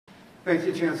Thank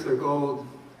you, Chancellor Gold.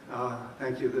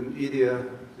 Thank you, the media,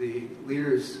 the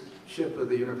leadership of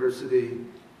the university,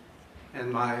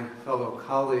 and my fellow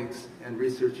colleagues and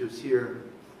researchers here.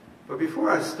 But before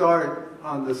I start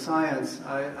on the science,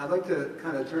 I'd like to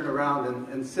kind of turn around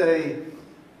and say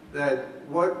that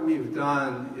what we've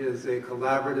done is a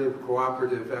collaborative,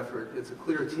 cooperative effort. It's a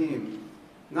clear team,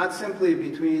 not simply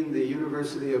between the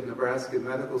University of Nebraska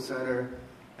Medical Center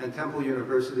and Temple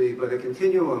University, but a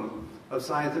continuum of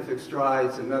scientific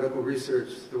strides in medical research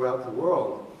throughout the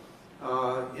world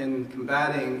in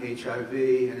combating HIV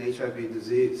and HIV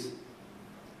disease.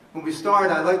 When we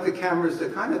start, I'd like the cameras to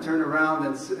kind of turn around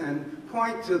and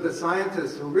point to the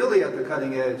scientists who are really at the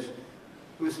cutting edge,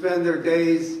 who spend their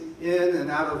days in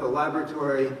and out of the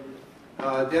laboratory,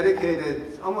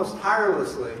 dedicated almost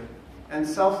tirelessly and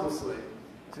selflessly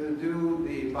to do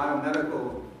the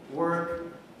biomedical work,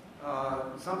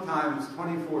 sometimes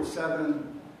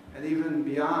 24/7 and even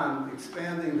beyond,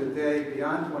 expanding the day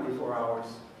beyond 24 hours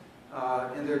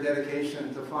in their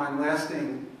dedication to find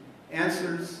lasting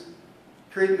answers,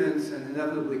 treatments, and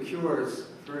inevitably cures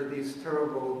for these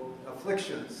terrible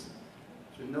afflictions,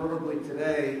 which are notably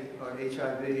today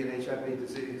HIV and HIV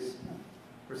disease.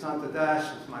 Prasanta Dash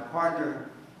is my partner.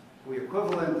 We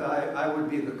equivalent, I would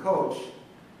be the coach,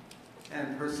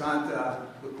 and Prasanta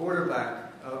the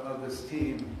quarterback of this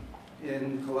team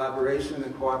in collaboration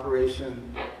and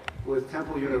cooperation with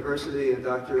Temple University and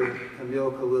Dr.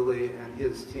 Camille Khalili and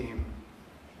his team.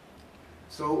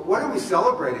 So what are we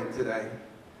celebrating today?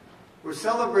 We're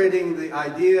celebrating the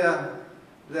idea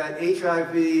that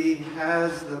HIV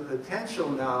has the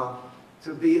potential now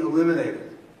to be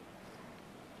eliminated.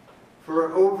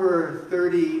 For over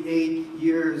 38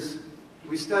 years,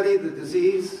 we studied the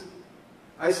disease,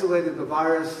 isolated the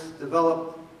virus,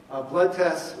 developed blood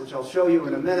tests, which I'll show you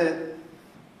in a minute,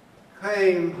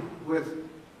 came with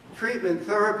treatment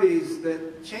therapies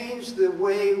that changed the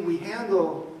way we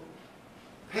handle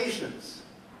patients.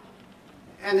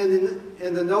 And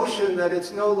in the notion that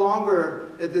it's no longer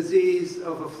a disease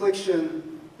of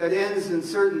affliction that ends in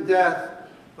certain death,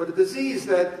 but a disease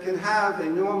that can have a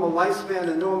normal lifespan,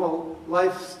 a normal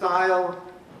lifestyle,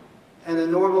 and a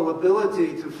normal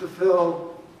ability to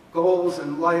fulfill goals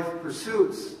and life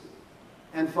pursuits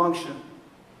and function.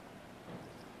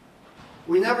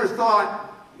 We never thought,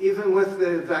 even with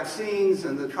the vaccines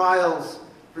and the trials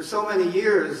for so many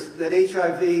years, that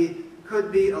HIV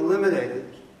could be eliminated.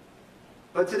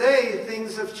 But today,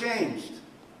 things have changed.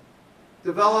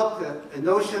 Developed a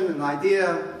notion, an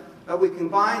idea that we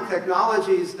combine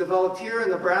technologies developed here in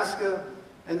Nebraska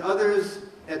and others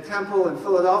at Temple and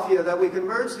Philadelphia that we can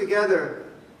merge together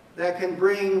that can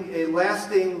bring a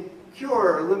lasting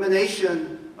cure,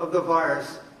 elimination of the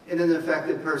virus in an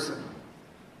infected person.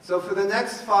 So for the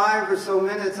next 5 or so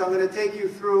minutes, I'm going to take you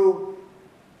through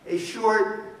a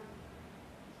short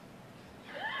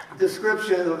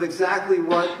description of exactly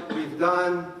what we've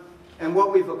done and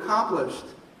what we've accomplished,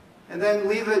 and then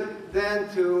leave it then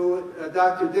to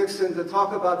Dr. Dixon to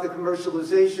talk about the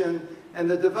commercialization and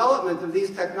the development of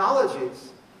these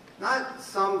technologies, not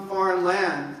some foreign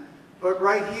land, but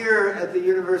right here at the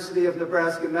University of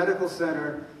Nebraska Medical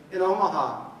Center in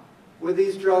Omaha, where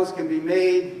these drugs can be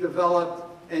made, developed,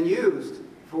 and used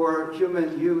for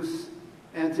human use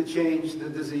and to change the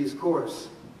disease course.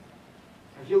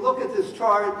 If you look at this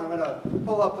chart, I'm going to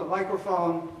pull up the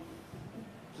microphone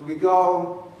as we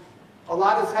go. A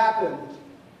lot has happened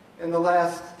in the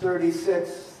last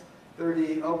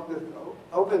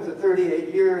open to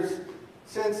 38 years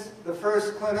since the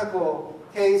first clinical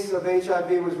case of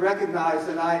HIV was recognized,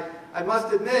 and I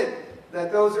must admit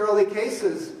that those early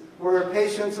cases were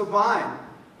patients of mine.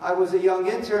 I was a young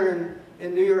intern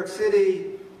in New York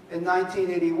City in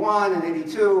 1981 and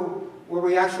 82, where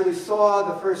we actually saw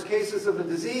the first cases of a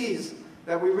disease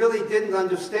that we really didn't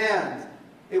understand.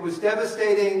 It was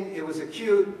devastating, it was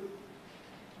acute,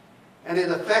 and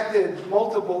it affected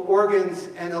multiple organs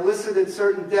and elicited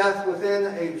certain death within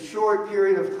a short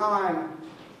period of time.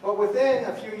 But within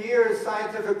a few years,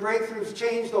 scientific breakthroughs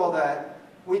changed all that.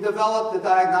 We developed a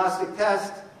diagnostic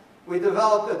test, we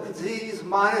developed a disease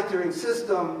monitoring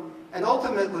system, and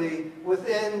ultimately,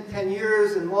 within 10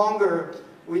 years and longer,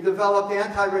 we developed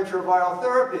antiretroviral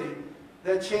therapy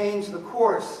that changed the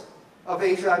course of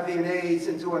HIV and AIDS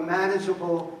into a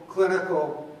manageable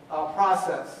clinical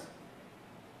process.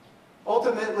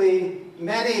 Ultimately,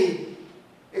 many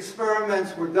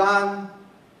experiments were done,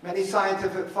 many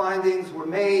scientific findings were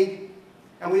made,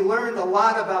 and we learned a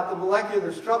lot about the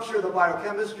molecular structure, the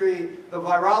biochemistry, the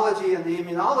virology, and the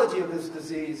immunology of this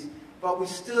disease, but we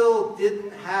still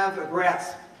didn't have a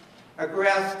grasp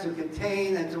to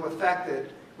contain and to affect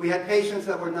it. We had patients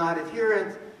that were not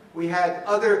adherent. We had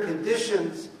other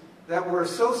conditions that were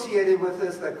associated with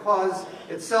this that caused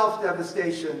itself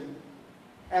devastation.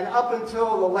 And up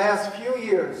until the last few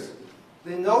years,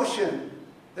 the notion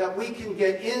that we can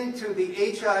get into the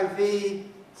HIV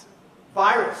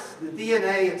virus, the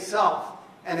DNA itself,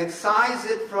 and excise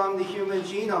it from the human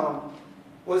genome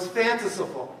was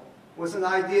fanciful, was an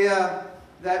idea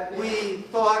that we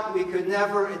thought we could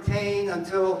never attain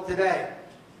until today.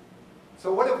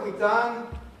 So what have we done?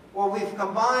 Well, we've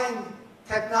combined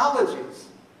technologies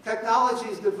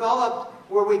developed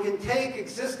where we can take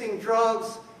existing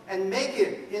drugs and make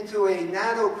it into a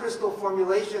nanocrystal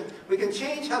formulation. We can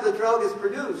change how the drug is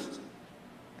produced.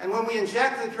 And when we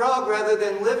inject the drug, rather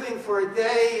than living for a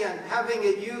day and having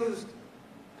it used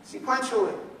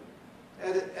sequentially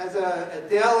as a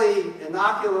daily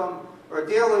inoculum or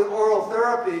daily oral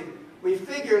therapy, we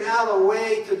figured out a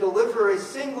way to deliver a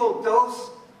single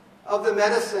dose of the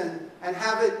medicine and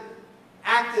have it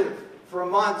active for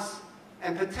months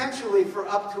and potentially for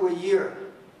up to a year.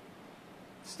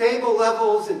 Stable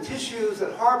levels in tissues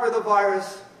that harbor the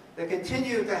virus, that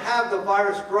continue to have the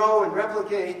virus grow and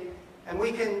replicate, and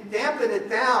we can dampen it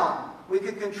down, we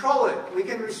can control it, we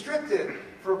can restrict it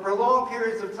for prolonged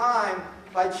periods of time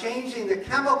by changing the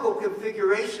chemical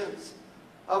configurations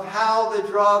of how the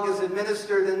drug is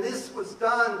administered. And this was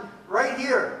done right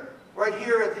here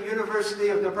at the University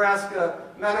of Nebraska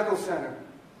Medical Center.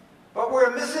 But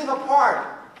we're missing a part,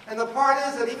 and the part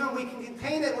is that even we can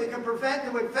contain it, we can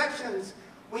prevent new infections,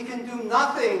 we can do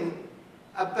nothing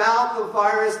about the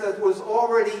virus that was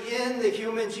already in the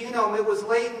human genome. It was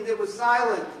latent, it was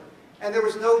silent, and there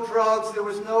was no drugs, there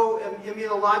was no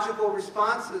immunological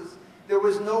responses. There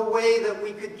was no way that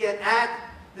we could get at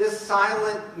this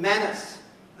silent menace,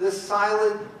 this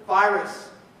silent virus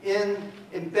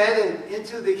embedded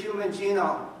into the human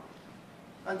genome.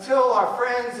 Until our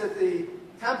friends at the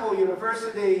Temple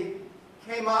University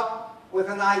came up with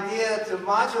an idea to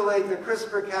modulate the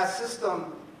CRISPR-Cas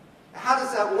system. How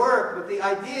does that work? But the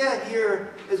idea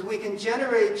here is we can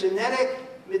generate genetic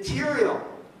material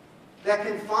that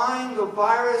can find the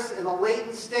virus in a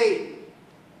latent state,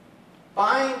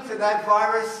 bind to that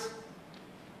virus,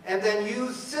 and then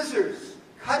use scissors,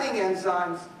 cutting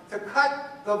enzymes, to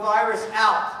cut the virus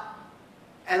out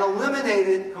and eliminate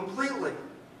it completely.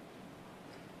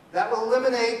 That will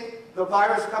eliminate the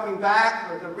virus coming back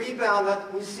or the rebound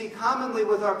that we see commonly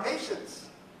with our patients.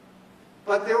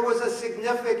 But there was a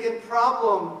significant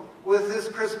problem with this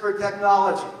CRISPR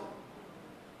technology.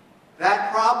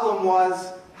 That problem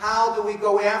was, how do we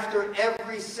go after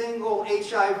every single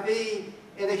HIV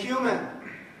in a human?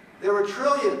 There were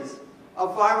trillions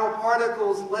of viral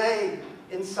particles laid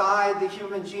inside the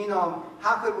human genome.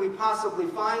 How could we possibly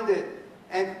find it?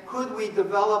 And could we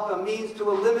develop a means to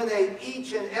eliminate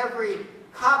each and every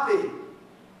copy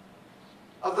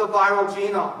of the viral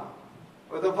genome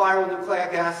or the viral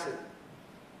nucleic acid?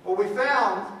 What we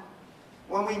found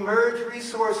when we merged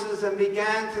resources and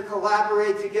began to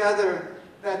collaborate together,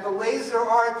 that the laser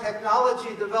art technology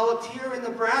developed here in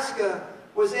Nebraska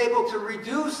was able to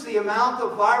reduce the amount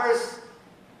of virus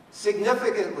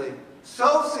significantly.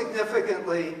 So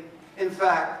significantly, in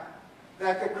fact,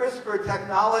 that the CRISPR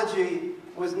technology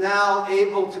was now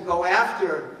able to go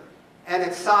after and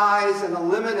excise and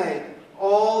eliminate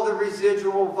all the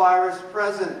residual virus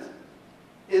present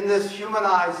in this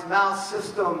humanized mouse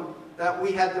system that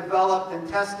we had developed and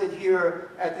tested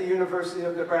here at the University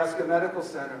of Nebraska Medical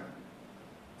Center.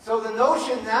 So the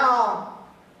notion now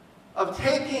of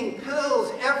taking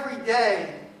pills every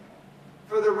day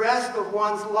for the rest of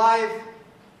one's life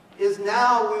is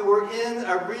now, we were in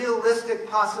a realistic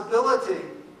possibility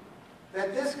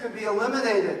that this could be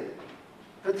eliminated,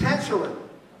 potentially,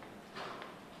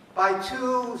 by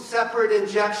two separate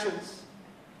injections.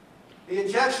 The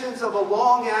injections of a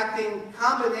long-acting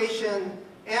combination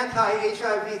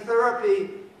anti-HIV therapy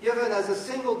given as a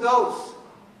single dose,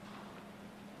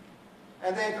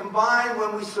 and then combined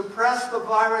when we suppress the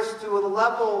virus to a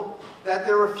level that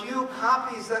there are few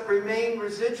copies that remain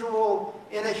residual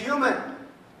in a human.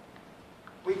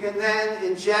 We can then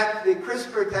inject the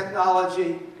CRISPR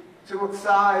technology to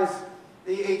excise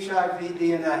the HIV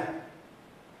DNA.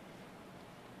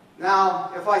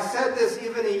 Now, if I said this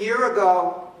even a year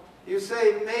ago, you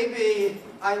say, maybe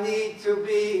I need to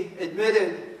be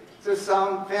admitted to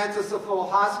some fanciful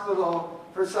hospital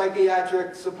for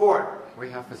psychiatric support. We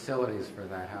have facilities for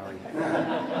that, Howie.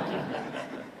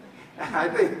 I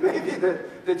think maybe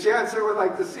the chancellor would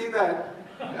like to see that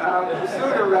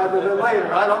sooner rather than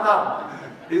later. I don't know.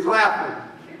 He's laughing.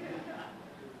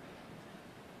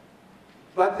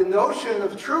 But the notion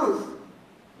of truth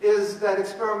is that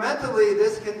experimentally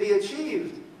this can be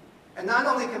achieved. And not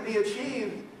only can be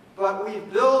achieved, but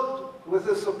we've built with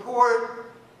the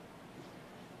support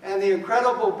and the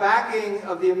incredible backing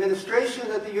of the administration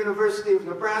at the University of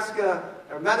Nebraska,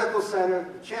 our medical center,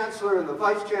 the chancellor and the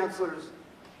vice chancellors.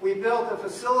 We built a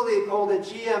facility called a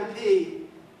GMP.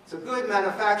 It's a good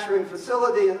manufacturing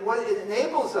facility, and what it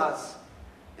enables us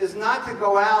is not to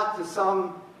go out to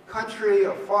some country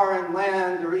or foreign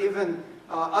land or even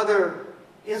other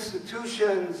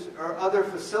institutions or other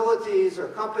facilities or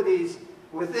companies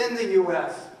within the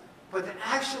U.S., but to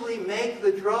actually make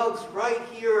the drugs right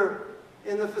here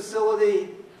in the facility,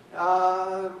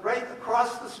 right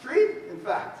across the street, in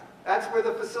fact. That's where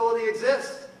the facility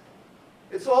exists.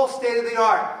 It's all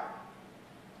state-of-the-art,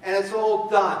 and it's all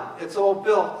done, it's all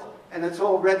built, and it's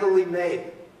all readily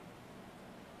made.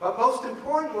 But most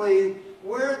importantly,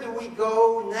 where do we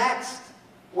go next?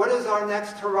 What is our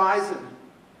next horizon?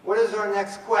 What is our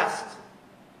next quest?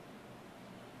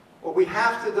 Well, we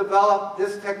have to develop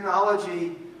this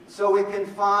technology so we can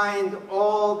find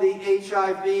all the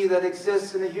HIV that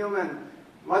exists in a human,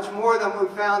 much more than we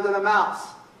found in a mouse.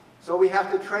 So we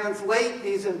have to translate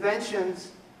these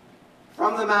inventions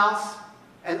from the mouse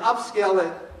and upscale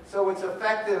it so it's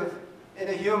effective in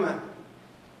a human.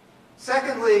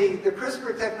 Secondly, the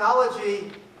CRISPR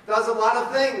technology does a lot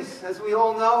of things. As we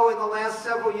all know, in the last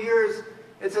several years,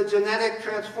 it's a genetic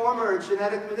transformer, a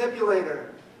genetic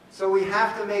manipulator. So we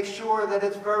have to make sure that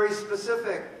it's very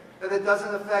specific, that it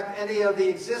doesn't affect any of the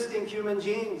existing human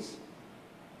genes.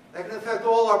 That can affect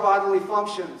all our bodily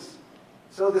functions.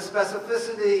 So the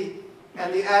specificity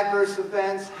and the adverse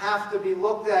events have to be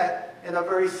looked at in a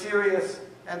very serious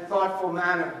and thoughtful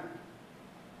manner.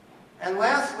 And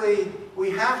lastly, we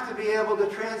have to be able to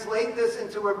translate this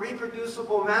into a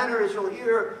reproducible manner, as you'll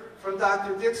hear from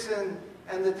Dr. Dixon,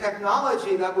 and the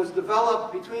technology that was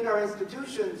developed between our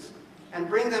institutions, and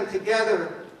bring them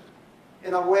together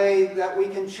in a way that we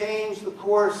can change the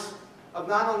course of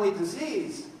not only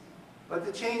disease, but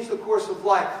to change the course of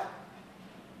life.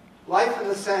 Life in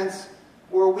the sense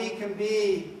where we can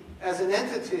be as an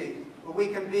entity, where we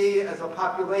can be as a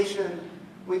population,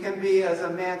 we can be as a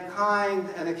mankind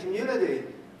and a community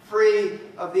free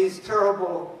of these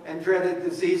terrible and dreaded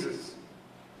diseases.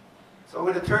 So I'm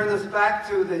going to turn this back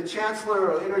to the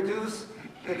Chancellor to introduce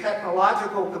the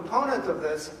technological component of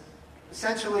this,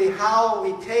 essentially how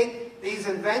we take these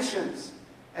inventions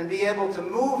and be able to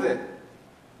move it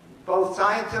both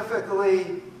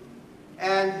scientifically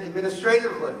and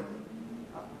administratively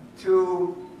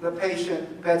to the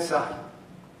patient bedside.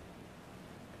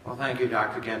 Well, thank you,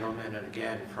 Dr. Gendelman, and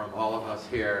again, from all of us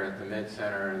here at the Med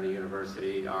Center and the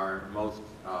university, our most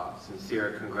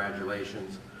sincere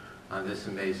congratulations on this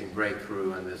amazing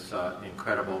breakthrough and this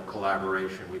incredible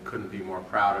collaboration. We couldn't be more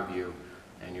proud of you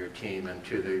and your team, and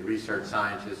to the research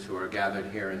scientists who are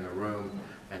gathered here in the room,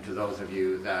 and to those of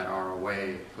you that are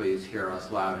away, please hear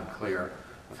us loud and clear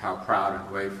of how proud and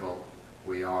grateful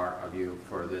we are of you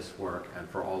for this work and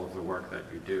for all of the work that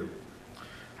you do.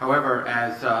 However,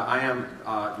 as I am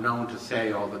known to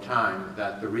say all the time,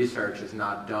 that the research is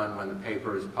not done when the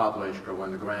paper is published or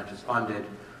when the grant is funded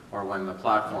or when the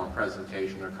platform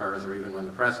presentation occurs or even when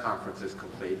the press conference is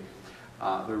complete.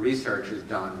 The research is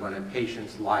done when a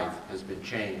patient's life has been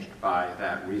changed by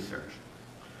that research.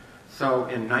 So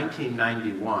in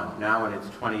 1991, now in its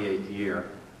 28th year,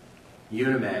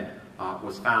 UNMC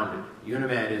was founded.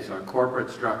 UNMC is a corporate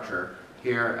structure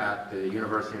here at the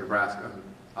University of Nebraska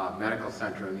Medical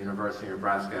Center in the University of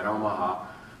Nebraska at Omaha,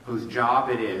 whose job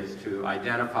it is to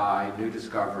identify new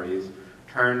discoveries,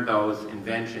 turn those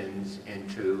inventions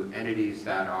into entities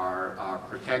that are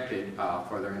protected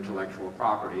for their intellectual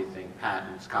property, think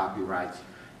patents, copyrights,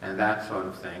 and that sort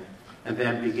of thing, and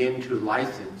then begin to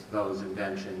license those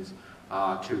inventions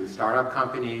to startup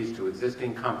companies, to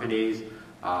existing companies,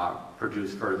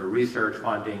 produce further research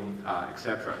funding,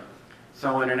 etc.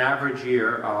 So in an average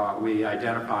year, we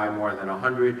identify more than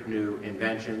 100 new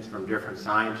inventions from different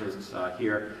scientists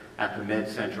here at the Med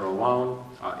Center alone,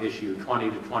 issue 20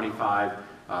 to 25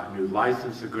 new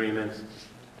license agreements,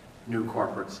 new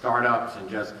corporate startups, and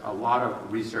just a lot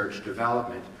of research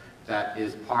development that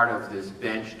is part of this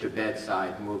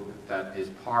bench-to-bedside movement, that is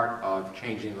part of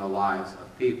changing the lives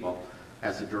of people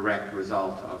as a direct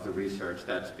result of the research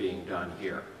that's being done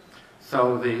here.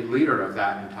 So the leader of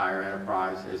that entire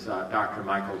enterprise is Dr.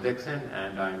 Michael Dixon,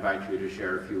 and I invite you to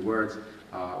share a few words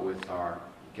with our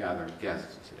gathered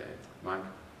guests today. Mike?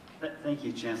 Thank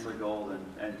you, Chancellor Gold,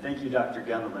 and thank you, Dr.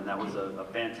 Gendelman. That was a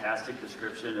fantastic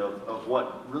description of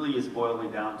what really is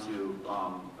boiling down to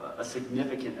a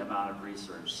significant amount of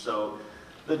research. So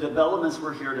the developments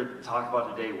we're here to talk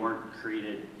about today weren't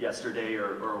created yesterday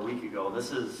or a week ago.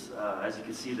 This is, as you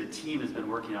can see, the team has been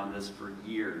working on this for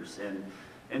years. And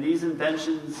And these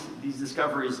inventions, these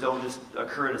discoveries don't just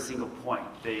occur at a single point.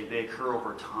 They occur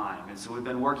over time. And so we've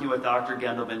been working with Dr.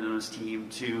 Gendelman and his team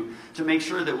to make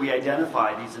sure that we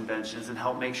identify these inventions and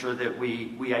help make sure that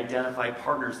we identify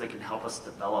partners that can help us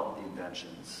develop the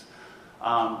inventions.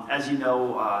 As you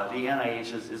know, the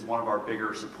NIH is one of our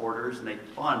bigger supporters, and they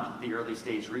fund the early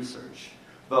stage research.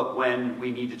 But when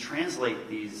we need to translate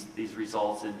these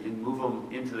results and move them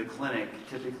into the clinic,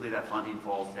 typically that funding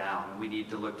falls down. And we need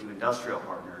to look to industrial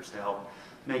partners to help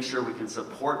make sure we can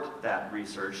support that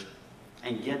research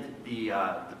and get the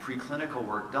preclinical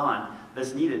work done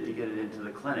that's needed to get it into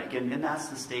the clinic. And that's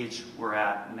the stage we're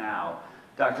at now.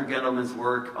 Dr. Gendelman's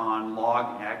work on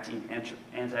long-acting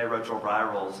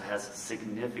antiretrovirals has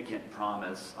significant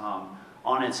promise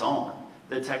on its own.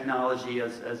 The technology,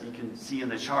 as you can see in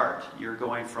the chart, you're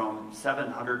going from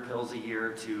 700 pills a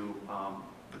year to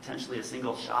potentially a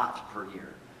single shot per year.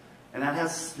 And that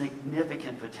has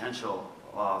significant potential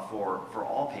for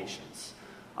all patients.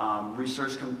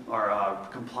 Research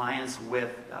compliance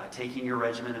with taking your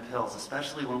regimen of pills,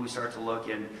 especially when we start to look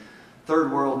in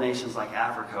third world nations like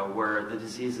Africa, where the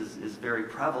disease is very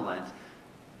prevalent.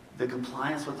 The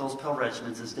compliance with those pill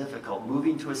regimens is difficult.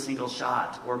 Moving to a single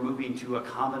shot or moving to a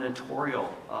combinatorial,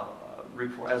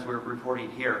 as we're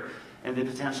reporting here, and the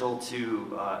potential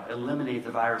to eliminate the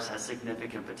virus has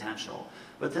significant potential.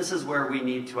 But this is where we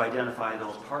need to identify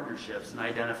those partnerships and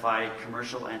identify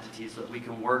commercial entities that we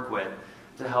can work with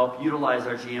to help utilize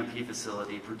our GMP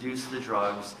facility, produce the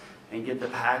drugs, and get the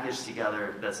package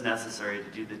together that's necessary to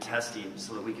do the testing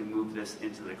so that we can move this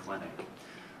into the clinic.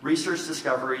 Research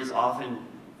discoveries often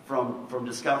from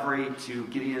discovery to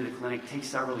getting into the clinic takes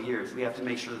several years. We have to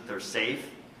make sure that they're safe,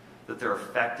 that they're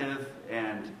effective,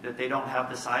 and that they don't have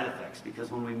the side effects.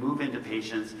 Because when we move into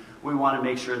patients, we want to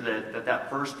make sure that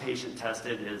first patient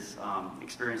tested is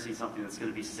experiencing something that's going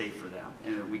to be safe for them,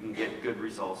 and that we can get good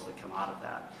results that come out of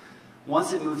that.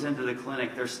 Once it moves into the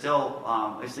clinic, there's still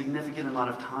a significant amount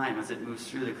of time as it moves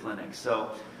through the clinic.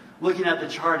 So looking at the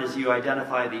chart as you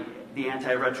identify the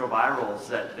antiretrovirals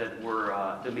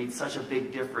that made such a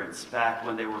big difference back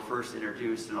when they were first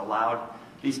introduced and allowed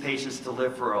these patients to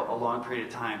live for a long period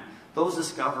of time, those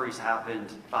discoveries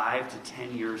happened 5 to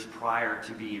 10 years prior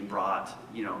to being brought,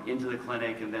 into the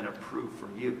clinic and then approved for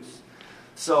use.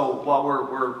 So while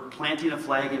we're planting a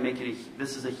flag and making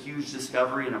this is a huge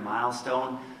discovery and a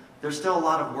milestone, there's still a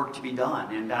lot of work to be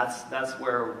done, and that's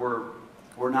where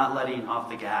we're not letting off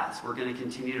the gas. We're going to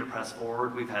continue to press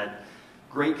forward. We've had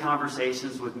great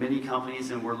conversations with many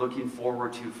companies, and we're looking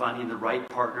forward to finding the right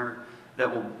partner that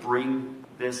will bring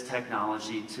this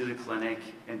technology to the clinic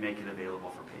and make it available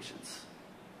for patients.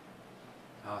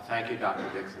 Thank you, Dr.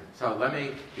 Dixon. So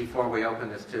before we open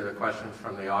this to the questions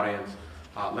from the audience,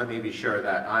 let me be sure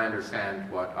that I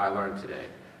understand what I learned today.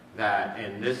 That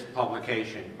in this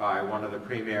publication by one of the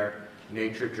premier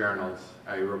Nature journals,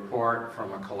 a report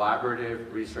from a collaborative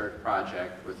research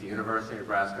project with the University of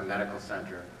Nebraska Medical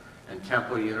Center and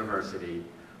Temple University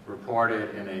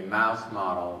reported in a mouse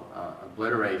model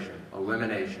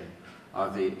elimination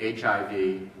of the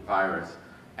HIV virus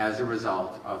as a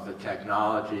result of the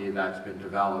technology that's been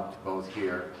developed both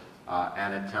here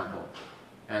and at Temple.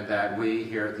 And that we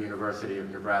here at the University of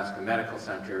Nebraska Medical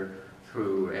Center,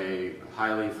 through a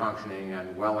highly functioning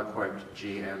and well-equipped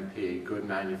GMP, good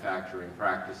manufacturing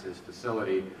practices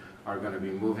facility, are going to be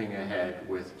moving ahead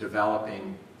with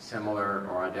developing similar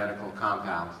or identical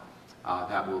compounds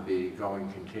that will be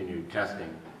going continued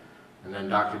testing. And then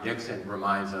Dr. Dixon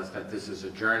reminds us that this is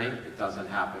a journey. It doesn't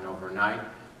happen overnight,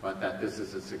 but that this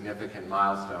is a significant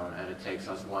milestone, and it takes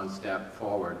us one step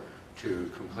forward to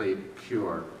complete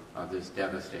cure of this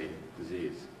devastating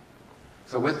disease.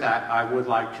 So with that, I would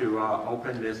like to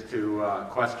open this to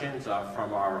questions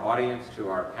from our audience to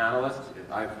our panelists.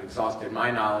 I've exhausted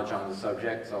my knowledge on the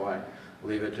subject, so I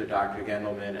leave it to Dr.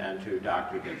 Gendelman and to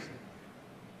Dr. Dixon.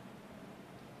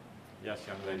 Yes,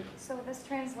 young lady. So this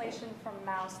translation from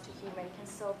mouse to human can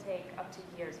still take up to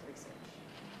years of research?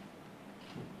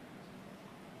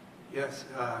 Yes.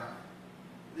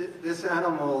 This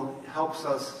animal helps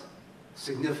us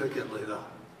significantly, though.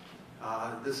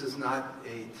 This is not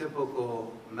a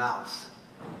typical mouse.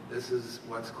 This is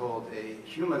what's called a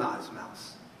humanized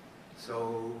mouse.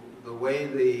 So the way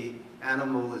the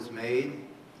animal is made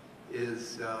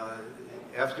is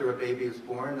after a baby is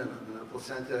born and the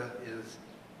placenta is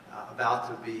about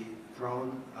to be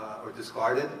thrown or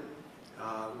discarded,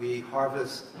 we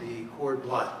harvest the cord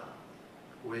blood,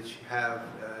 which have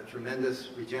tremendous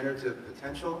regenerative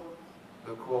potential.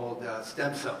 They're called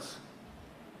stem cells,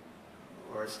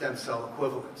 or stem cell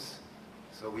equivalents.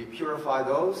 So we purify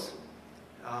those,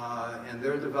 and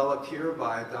they're developed here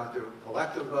by Dr.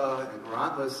 Polektova and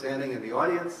Grantla standing in the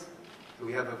audience.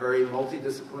 We have a very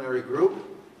multidisciplinary group,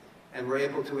 and we're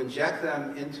able to inject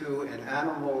them into an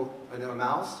animal, in a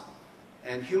mouse,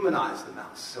 and humanize the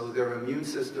mouse, so their immune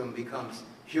system becomes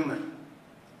human.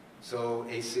 So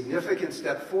a significant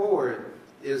step forward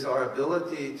is our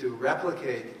ability to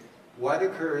replicate what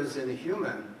occurs in a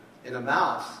human, in a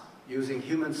mouse, using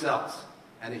human cells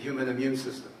and a human immune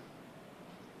system.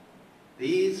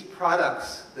 These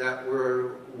products that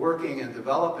we're working and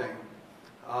developing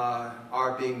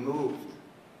are being moved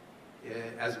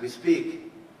as we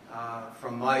speak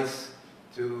from mice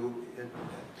to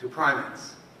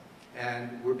primates.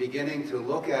 And we're beginning to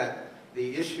look at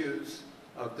the issues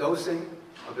of dosing,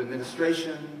 of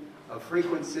administration, of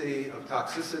frequency, of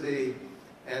toxicity,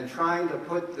 and trying to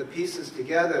put the pieces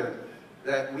together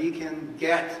that we can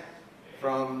get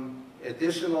from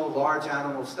additional large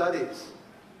animal studies,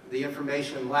 the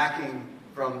information lacking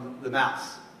from the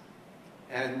mouse.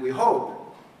 And we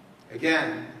hope,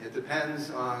 again, it depends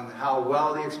on how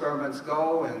well the experiments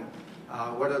go and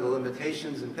what are the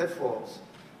limitations and pitfalls,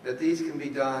 that these can be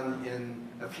done in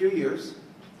a few years,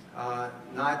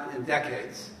 not in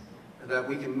decades, that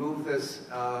we can move this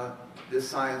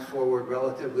science forward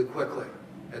relatively quickly.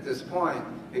 At this point,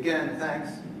 again,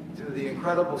 thanks to the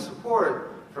incredible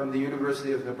support from the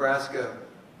University of Nebraska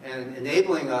and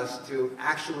enabling us to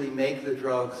actually make the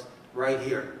drugs right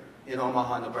here in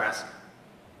Omaha, Nebraska.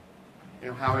 You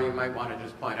know, Howard, you might want to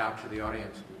just point out to the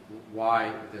audience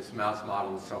why this mouse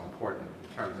model is so important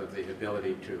in terms of the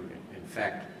ability to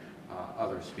infect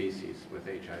other species with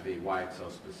HIV, why it's so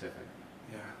specific.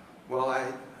 Yeah. Well,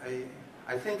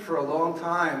 I think for a long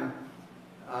time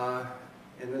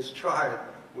in this chart,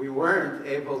 we weren't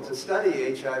able to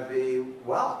study HIV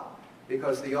well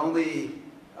because the only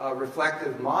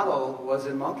reflective model was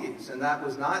in monkeys, and that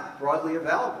was not broadly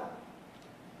available.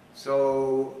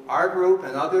 So our group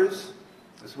and others,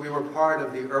 as we were part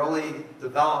of the early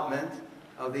development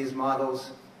of these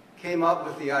models, came up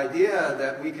with the idea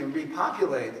that we can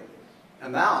repopulate a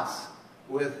mouse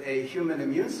with a human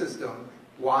immune system.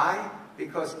 Why?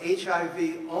 Because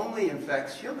HIV only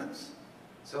infects humans.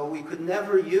 So we could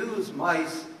never use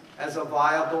mice as a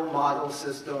viable model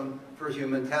system for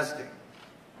human testing.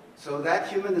 So that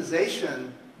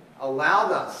humanization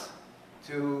allowed us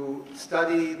to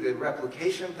study the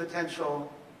replication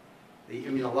potential, the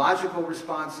immunological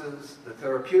responses, the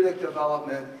therapeutic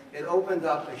development. It opened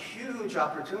up a huge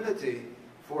opportunity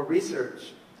for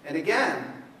research. And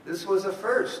again, this was a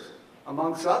first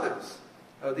amongst others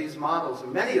of these models.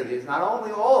 And many of these, not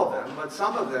only all of them, but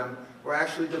some of them were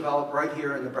actually developed right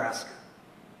here in Nebraska.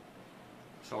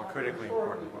 So a critically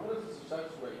important one. What is the success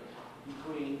rate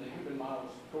between the human mouse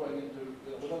going into,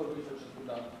 with other research that's been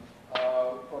done,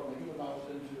 from the human mouse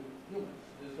into humans?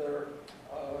 Is there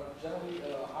generally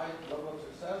a high level of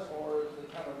success, or is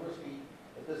it kind of risky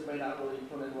that this may not really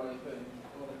turn into anything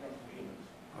when it comes to humans?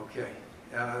 Okay.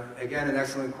 Again, an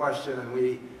excellent question, and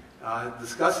we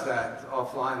discussed that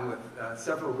offline with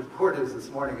several reporters this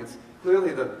morning. It's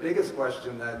clearly the biggest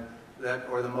question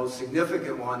or the most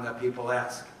significant one that people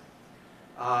ask.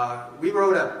 We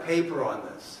wrote a paper on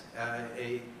this,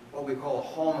 what we call a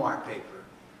hallmark paper,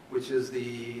 which is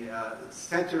the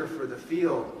Center for the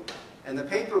Field. And the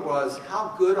paper was,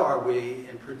 how good are we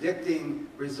in predicting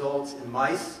results in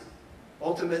mice,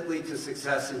 ultimately to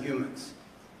success in humans?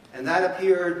 And that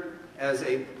appeared as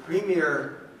a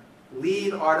premier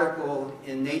lead article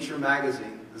in Nature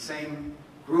magazine, the same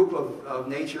group of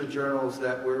Nature journals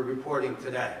that we're reporting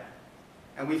today.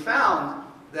 And we found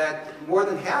that more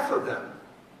than half of them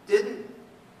didn't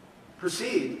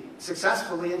proceed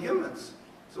successfully in humans.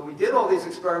 So we did all these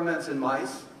experiments in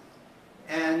mice,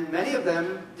 and many of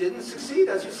them didn't succeed,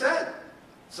 as you said.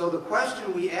 So the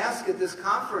question we asked at this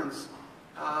conference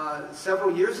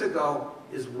several years ago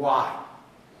is why?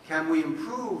 Can we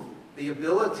improve the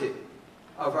ability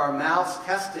of our mouse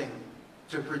testing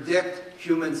to predict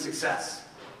human success?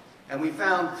 And we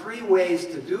found 3 ways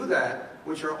to do that,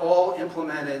 which are all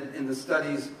implemented in the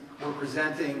studies we're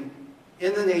presenting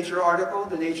in the Nature article,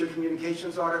 the Nature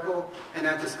Communications article, and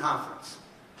at this conference.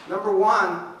 Number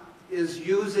 1 is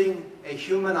using a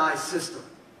humanized system,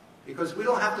 because we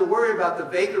don't have to worry about the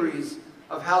vagaries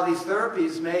of how these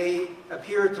therapies may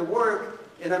appear to work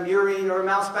in a murine or a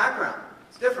mouse background.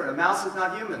 It's different. A mouse is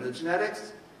not human. The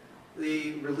genetics,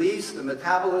 the release, the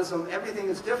metabolism, everything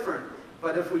is different.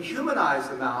 But if we humanize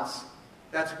the mouse,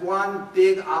 that's one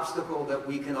big obstacle that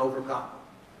we can overcome.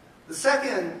 The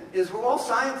second is we're all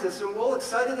scientists and we're all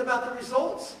excited about the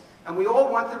results. And we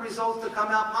all want the results to come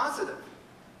out positive.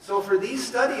 So for these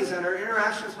studies and our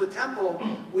interactions with Temple,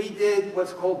 we did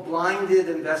what's called blinded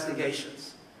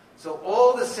investigations. So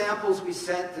all the samples we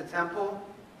sent to Temple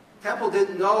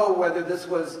didn't know whether this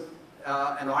was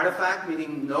an artifact,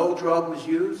 meaning no drug was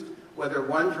used, whether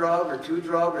one drug or two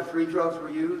drugs or three drugs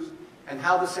were used, and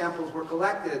how the samples were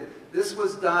collected. This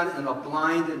was done in a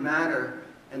blinded manner,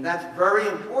 and that's very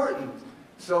important.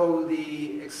 So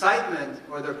the excitement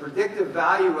or the predictive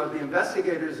value of the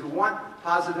investigators who want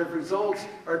positive results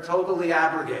are totally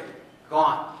abrogated,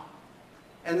 gone.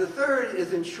 And the third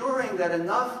is ensuring that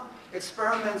enough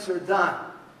experiments are done.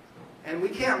 And we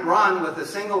can't run with a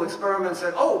single experiment and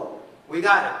say, oh, we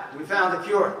got it, we found a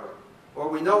cure, or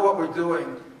we know what we're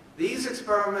doing. These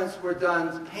experiments were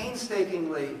done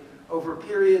painstakingly over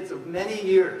periods of many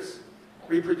years,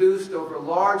 reproduced over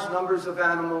large numbers of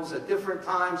animals at different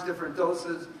times, different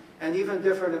doses, and even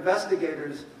different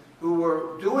investigators who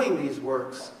were doing these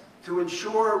works to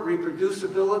ensure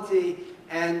reproducibility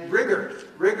and rigor.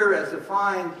 Rigor as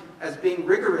defined as being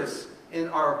rigorous in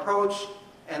our approach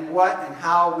and what and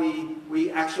how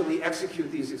we actually execute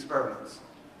these experiments.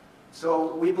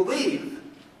 So we believe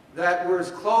that we're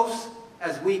as close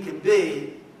as we can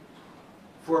be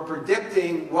for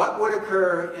predicting what would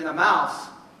occur in a mouse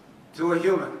to a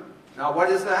human. Now, what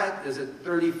is that? Is it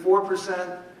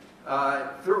 34%,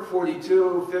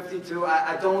 42, 52?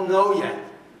 I don't know yet.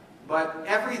 But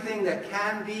everything that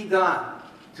can be done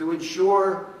to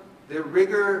ensure the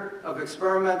rigor of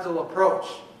experimental approach,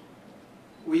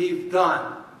 we've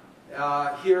done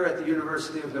here at the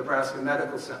University of Nebraska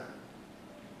Medical Center.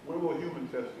 When will human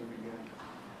testing begin?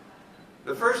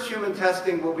 The first human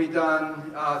testing will be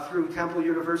done through Temple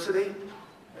University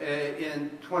in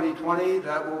 2020.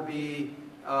 That will be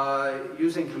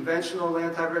using conventional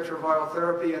antiretroviral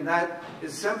therapy, and that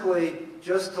is simply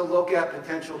just to look at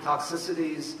potential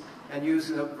toxicities and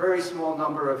using a very small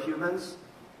number of humans.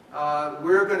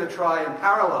 We're going to try in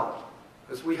parallel,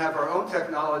 because we have our own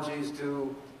technologies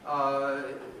to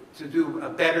do a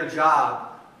better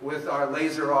job with our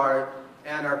laser art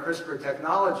and our CRISPR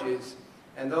technologies.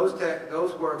 And those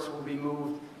works will be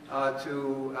moved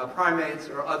to primates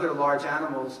or other large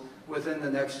animals within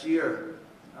the next year.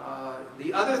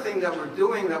 The other thing that we're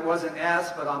doing that wasn't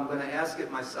asked, but I'm going to ask it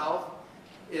myself,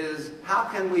 is how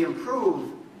can we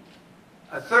improve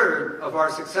a third of our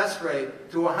success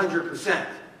rate to 100%?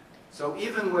 So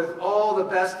even with all the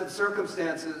best of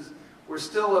circumstances, we're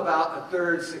still about a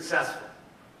third successful.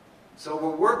 So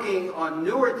we're working on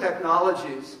newer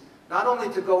technologies, not only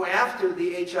to go after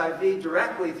the HIV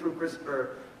directly through CRISPR,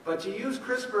 but to use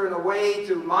CRISPR in a way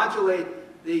to modulate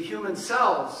the human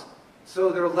cells so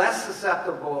they're less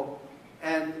susceptible,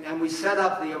 and we set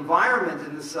up the environment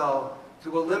in the cell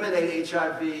to eliminate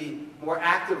HIV more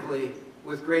actively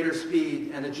with greater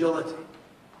speed and agility.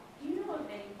 Do you know of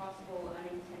any possible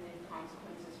unintended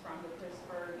consequences from the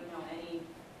CRISPR,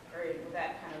 or would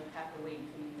that kind of have to wait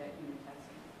until you get human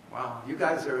testing? Wow, you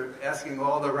guys are asking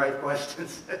all the right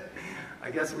questions. I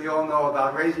guess we all know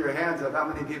about, raise your hands of how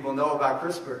many people know about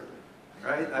CRISPR,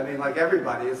 right? I mean, like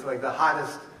everybody, it's like the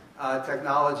hottest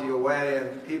technology away,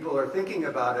 and people are thinking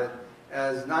about it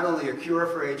as not only a cure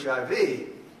for HIV,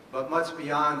 but much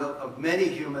beyond of many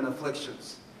human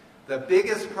afflictions. The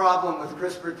biggest problem with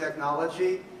CRISPR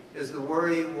technology is the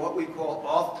worry what we call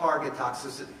off-target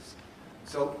toxicities.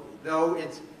 So though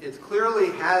it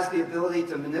clearly has the ability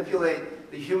to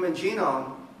manipulate the human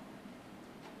genome,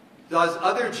 does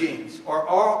other genes, or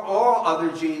are all other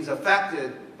genes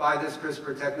affected by this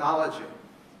CRISPR technology?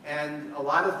 And a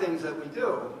lot of things that we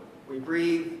do, we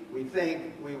breathe, we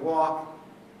think, we walk,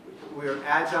 we're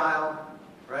agile,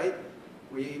 right?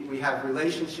 We have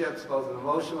relationships, both on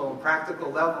emotional and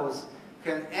practical levels.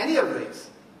 Can any of these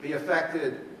be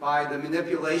affected by the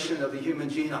manipulation of the human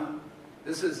genome?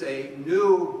 This is a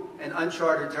new and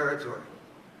uncharted territory.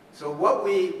 So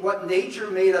what nature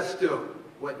made us do,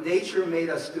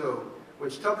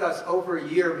 which took us over a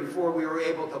year before we were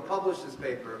able to publish this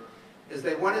paper, is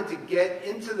they wanted to get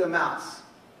into the mouse,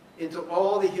 into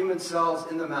all the human cells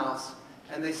in the mouse,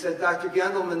 and they said, Dr.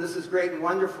 Gendelman, this is great and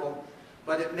wonderful,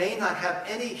 but it may not have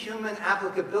any human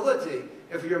applicability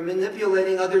if you're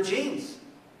manipulating other genes.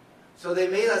 So they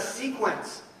made us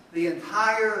sequence the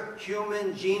entire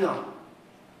human genome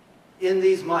in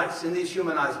these mice, in these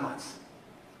humanized mice.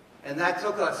 And that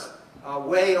took us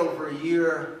way over a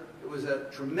year. It was a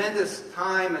tremendous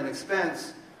time and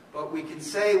expense, but we can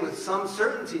say with some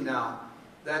certainty now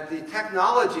that the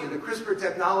technology, the CRISPR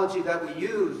technology that we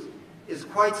used, is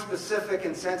quite specific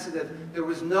and sensitive. There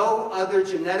was no other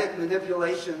genetic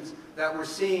manipulations that were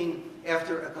seen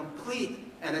after a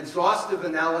complete and exhaustive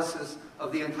analysis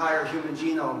of the entire human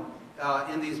genome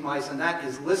in these mice, and that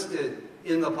is listed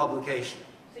in the publication.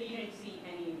 So you didn't see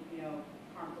any,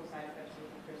 harmful side effects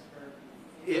with the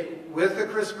CRISPR? With the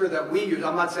CRISPR that we use,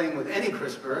 I'm not saying with any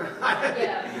CRISPR,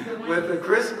 Yeah, with the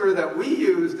CRISPR that we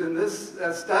used in this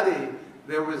study,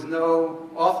 there was no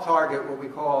off-target, what we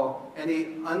call,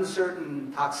 any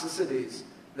uncertain toxicities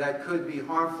that could be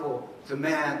harmful to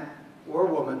man or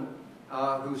woman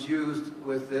who's used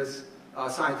with this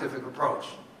scientific approach.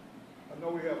 I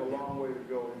know we have a long way to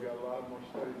go. We've got a lot more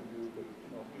study to do, but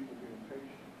people being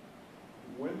patient.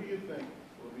 When do you think,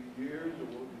 will it be years or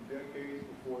will it be decades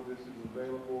before this is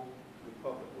available to the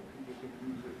public, where people can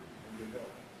use it and get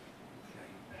help?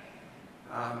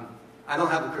 Okay. I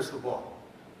don't have a crystal ball.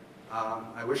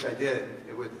 I wish I did.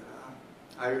 It would.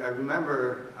 I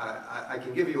remember. I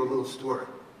can give you a little story.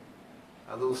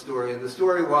 And the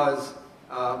story was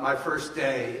my first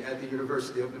day at the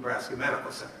University of Nebraska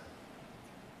Medical Center.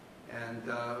 And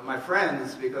my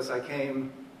friends, because I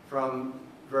came from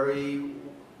very,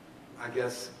 I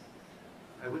guess,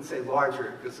 I wouldn't say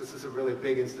larger, because this is a really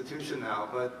big institution now,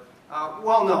 but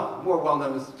more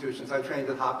well-known institutions. I trained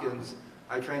at Hopkins.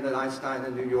 I trained at Einstein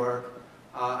in New York.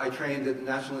 I trained at the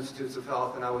National Institutes of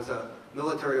Health, and I was a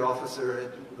military officer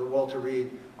at the Walter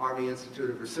Reed Army Institute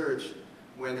of Research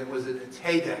when it was at its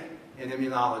heyday in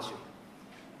immunology.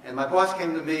 And my boss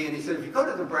came to me and he said, if you go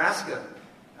to Nebraska,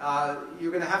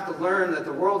 you're going to have to learn that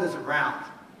the world isn't round,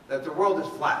 that the world is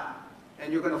flat,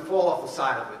 and you're going to fall off the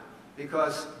side of it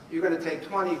because you're going to take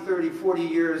 20, 30, 40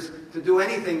 years to do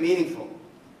anything meaningful.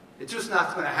 It's just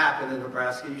not going to happen in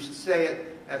Nebraska. You should stay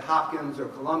at Hopkins or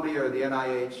Columbia or the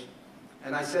NIH.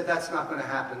 And I said, that's not going to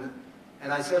happen.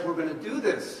 And I said, we're going to do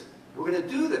this. We're going to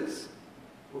do this.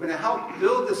 We're going to help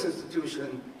build this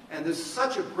institution. And there's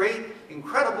such a great,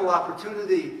 incredible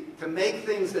opportunity to make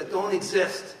things that don't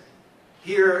exist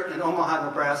here in Omaha,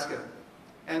 Nebraska.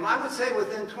 And I would say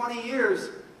within 20 years,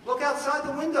 look outside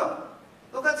the window.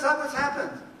 Look outside what's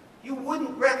happened. You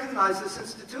wouldn't recognize this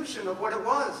institution of what it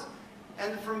was.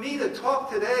 And for me to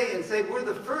talk today and say we're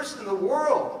the first in the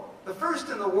world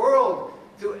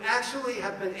to actually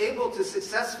have been able to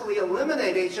successfully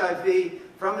eliminate HIV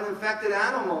from an infected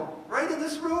animal right in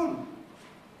this room.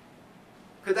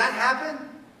 Could that happen?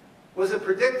 Was it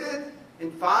predicted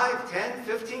in 5, 10,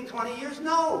 15, 20 years?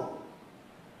 No.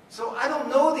 So I don't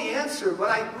know the answer, but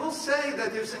I will say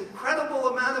that there's an incredible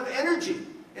amount of energy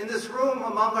in this room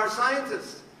among our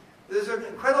scientists. There's an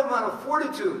incredible amount of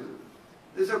fortitude.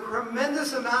 There's a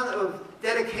tremendous amount of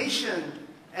dedication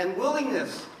and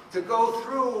willingness to go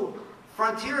through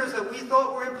frontiers that we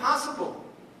thought were impossible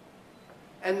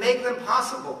and make them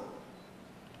possible.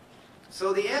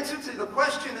 So the answer to the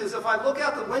question is, if I look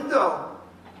out the window,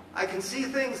 I can see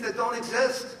things that don't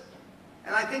exist.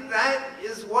 And I think that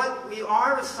is what we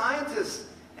are as scientists.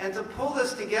 And to pull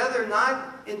this together,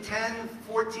 not in 10,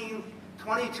 14,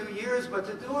 22 years, but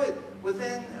to do it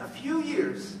within a few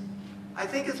years, I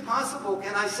think it's possible.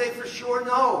 Can I say for sure?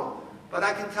 No. But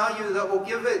I can tell you that we'll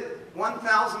give it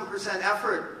 1,000%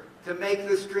 effort to make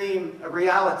this dream a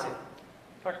reality.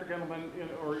 Dr. Gendelman,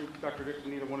 or Dr.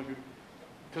 Dixon, either one of you,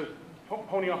 to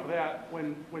pony off of that,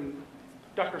 when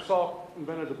Dr. Salk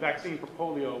invented the vaccine for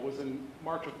polio, was in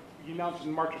March of, he announced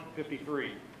in March of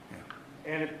 '53.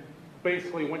 Yeah. And it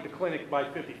basically went to clinic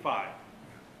by '55.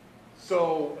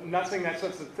 So, I'm not saying that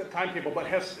since the timetable, but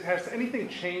has anything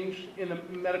changed in the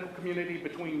medical community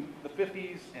between the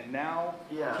 50s and now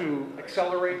to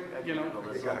accelerate,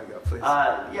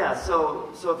 Yeah, so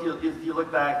if you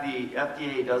look back, the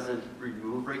FDA doesn't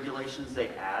remove regulations, they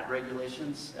add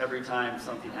regulations every time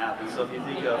something happens. So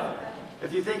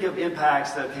if you think of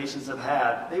impacts that patients have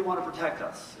had, they want to protect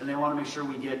us, and they want to make sure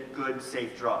we get good,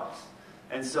 safe drugs.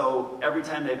 And so every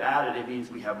time they've added, it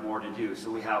means we have more to do. So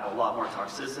we have a lot more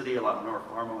toxicity, a lot more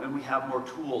hormone, and we have more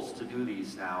tools to do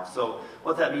these now. So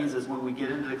what that means is when we get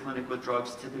into the clinic with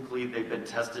drugs, typically they've been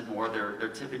tested more. They're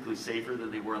typically safer than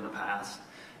they were in the past.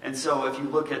 And so if you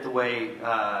look at the way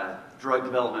drug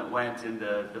development went in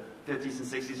the 50s and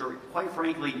 60s, or quite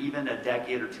frankly, even a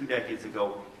decade or 2 decades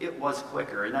ago, it was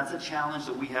quicker. And that's a challenge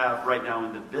that we have right now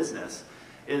in the business.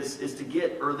 Is to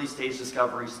get early stage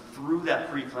discoveries through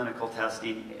that preclinical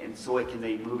testing, and so it can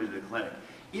then move into the clinic.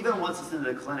 Even once it's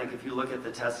into the clinic, if you look at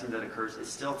the testing that occurs, it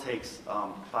still takes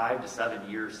 5 to 7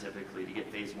 years typically to get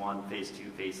phase 1, phase 2,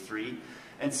 phase 3.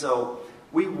 And so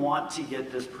we want to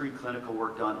get this preclinical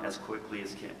work done as quickly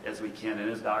as we can. And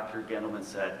as Dr. Gendelman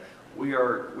said, we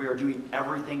are doing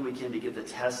everything we can to get the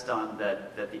tests done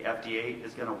that the FDA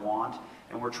is going to want.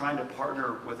 And we're trying to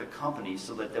partner with a company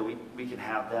so that we can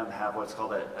have them have what's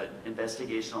called an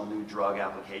investigational new drug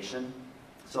application.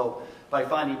 So by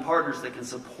finding partners that can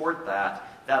support that,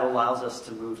 that allows us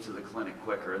to move to the clinic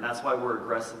quicker. And that's why we're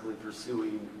aggressively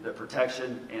pursuing the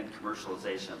protection and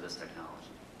commercialization of this technology.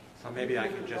 So maybe I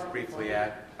can just briefly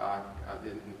add,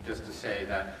 just to say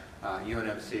that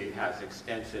UNMC has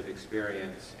extensive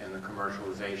experience in the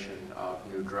commercialization of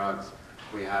new drugs.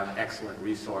 We have excellent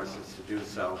resources to do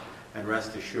so, and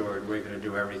rest assured we're going to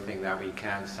do everything that we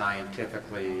can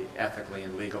scientifically, ethically,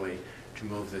 and legally to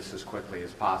move this as quickly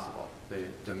as possible. The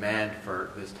demand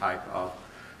for this type of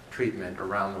treatment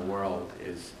around the world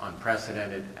is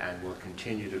unprecedented and will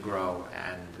continue to grow,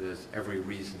 and there's every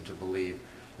reason to believe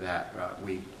that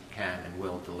we can and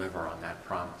will deliver on that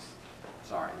promise.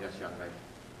 Sorry, yes, young lady.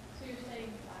 So you're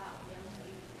saying, wow, young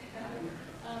lady.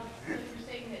 So you're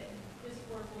saying that this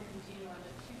work will continue on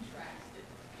the two tracks, that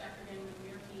Dr. Gannon and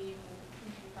your team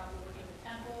will probably work at the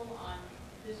Temple on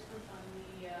this, on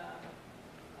the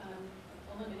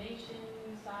elimination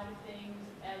side of things,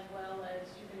 as well as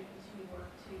you're going to continue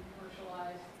work to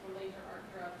commercialize the laser art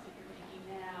drugs that you're making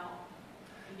now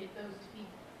and get those to people.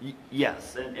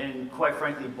 Yes, and quite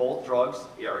frankly, both drugs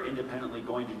are independently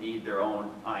going to need their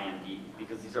own IND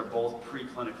because these are both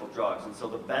preclinical drugs. And so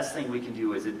the best thing we can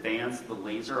do is advance the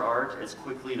laser art as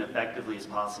quickly and effectively as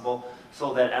possible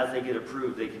so that as they get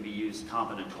approved, they can be used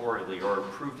combinatorially or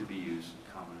approved to be used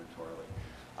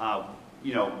combinatorially.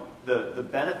 You know, the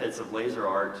benefits of laser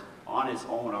art on its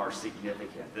own are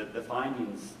significant. The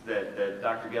findings that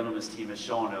Dr. Gendelman's team has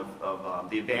shown of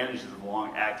the advantages of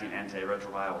long-acting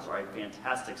antiretrovirals are a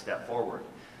fantastic step forward.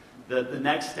 The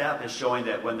next step is showing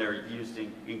that when they're used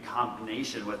in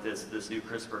combination with this new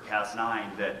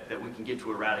CRISPR-Cas9, that we can get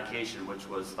to eradication, which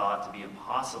was thought to be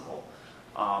impossible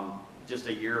just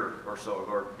a year or so,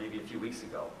 or maybe a few weeks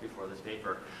ago before this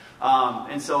paper.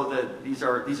 And so these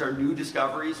are new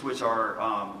discoveries which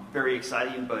are very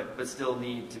exciting, but still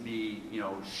need to be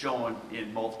shown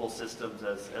in multiple systems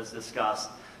as discussed,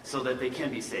 so that they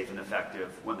can be safe and effective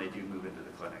when they do move into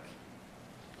the clinic.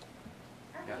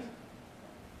 Yes.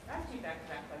 I have two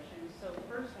back-to-back questions. So the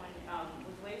first one,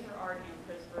 with laser art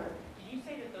and CRISPR, did you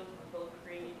say that those were both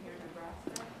created here in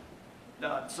Nebraska?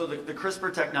 So the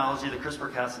CRISPR technology, the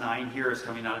CRISPR-Cas9 here is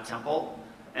coming out of Temple,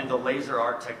 and the laser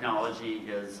art technology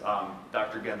is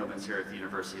Dr. Gendelman's here at the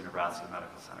University of Nebraska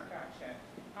Medical Center. Gotcha.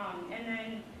 And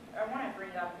then I want to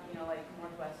bring up, like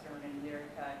Northwestern and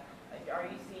Lyrica. Are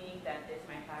you seeing that this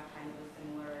might have kind of a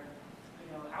similar,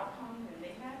 outcome than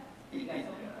they had?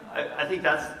 I think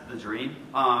that's the dream.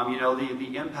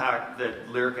 The impact that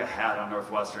Lyrica had on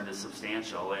Northwestern is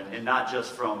substantial, and not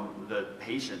just from the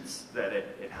patients that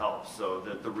it helps. So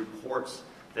the reports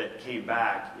that came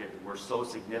back were so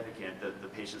significant, that the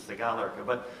patients that got Lyrica,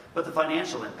 but the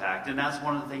financial impact. And that's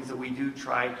one of the things that we do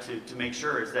try to make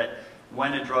sure is that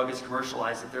when a drug is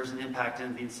commercialized, that there's an impact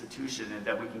in the institution, and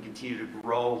that we can continue to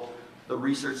grow the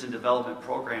research and development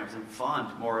programs and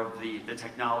fund more of the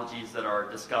technologies that are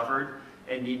discovered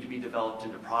and need to be developed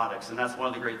into products. And that's one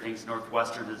of the great things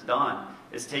Northwestern has done,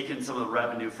 is taken some of the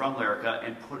revenue from Lyrica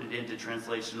and put it into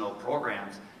translational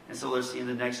programs. And so they're seeing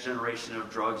the next generation of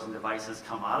drugs and devices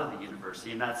come out of the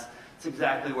university. And that's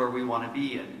exactly where we want to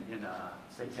be in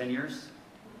say, 10 years.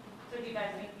 So do you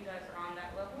guys think you guys are on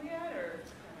that level yet, or?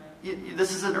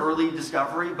 This is an early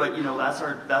discovery, but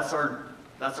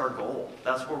that's our goal.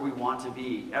 That's where we want to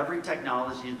be. Every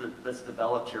technology that's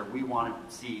developed here, we want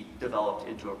to see developed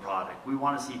into a product. We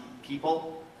want to see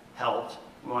people helped.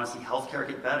 We want to see healthcare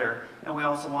get better. And we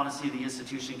also want to see the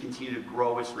institution continue to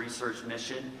grow its research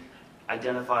mission,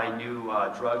 identify new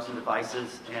drugs and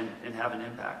devices, and have an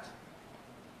impact.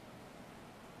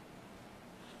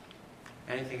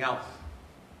 Anything else?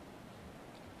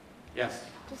 Yes.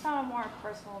 Just on a more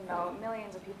personal note,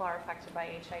 millions of people are affected by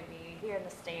HIV here in the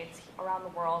States, around the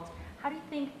world. How do you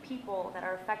think people that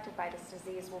are affected by this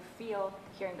disease will feel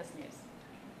hearing this news?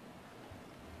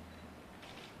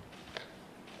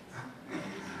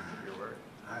 Your word.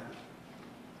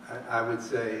 I would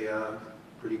say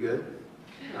pretty good.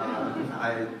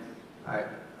 I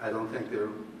don't think there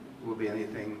will be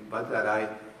anything but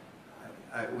that.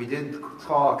 We did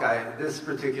talk. This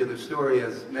particular story,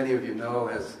 as many of you know,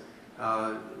 has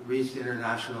reached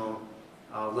international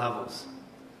levels.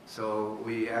 So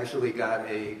we actually got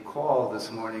a call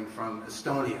this morning from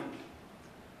Estonia,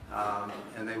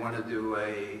 and they want to do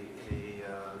a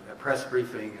press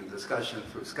briefing and discussion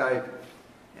through Skype,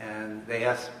 and they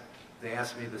asked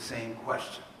me the same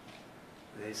question.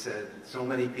 They said, so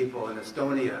many people in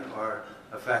Estonia are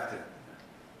affected,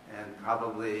 and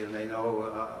they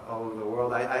know all over the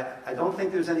world. I don't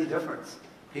think there's any difference.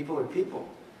 People are people.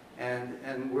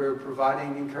 And we're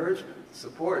providing encouragement,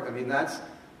 support. I mean, that's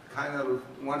kind of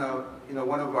one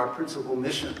of our principal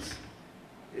missions,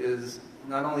 is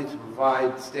not only to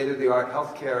provide state-of-the-art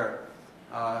healthcare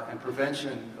and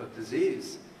prevention of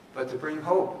disease, but to bring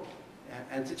hope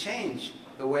and to change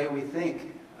the way we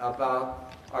think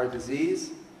about our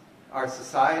disease, our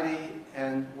society,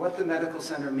 and what the medical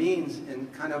center means in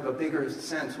kind of a bigger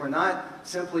sense. We're not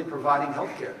simply providing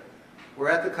healthcare. We're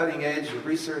at the cutting edge of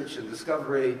research and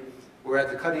discovery. We're at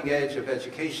the cutting edge of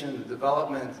education and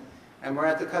development. And we're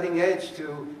at the cutting edge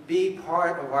to be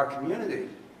part of our community.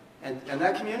 And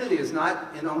that community is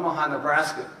not in Omaha,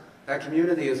 Nebraska. That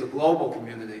community is a global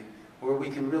community where we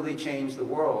can really change the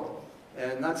world.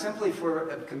 And not simply for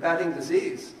combating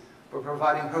disease, but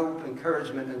providing hope,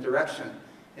 encouragement, and direction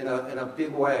in a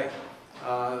big way,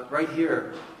 right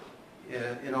here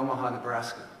in Omaha,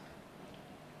 Nebraska.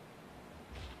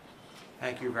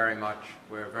 Thank you very much.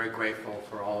 We're very grateful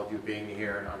for all of you being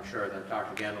here, and I'm sure that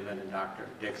Dr. Gendelman and Dr.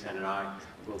 Dixon and I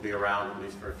will be around at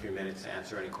least for a few minutes to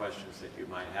answer any questions that you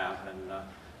might have. And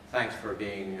thanks for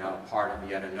being part of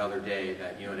yet another day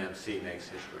that UNMC makes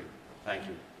history. Thank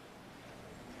you.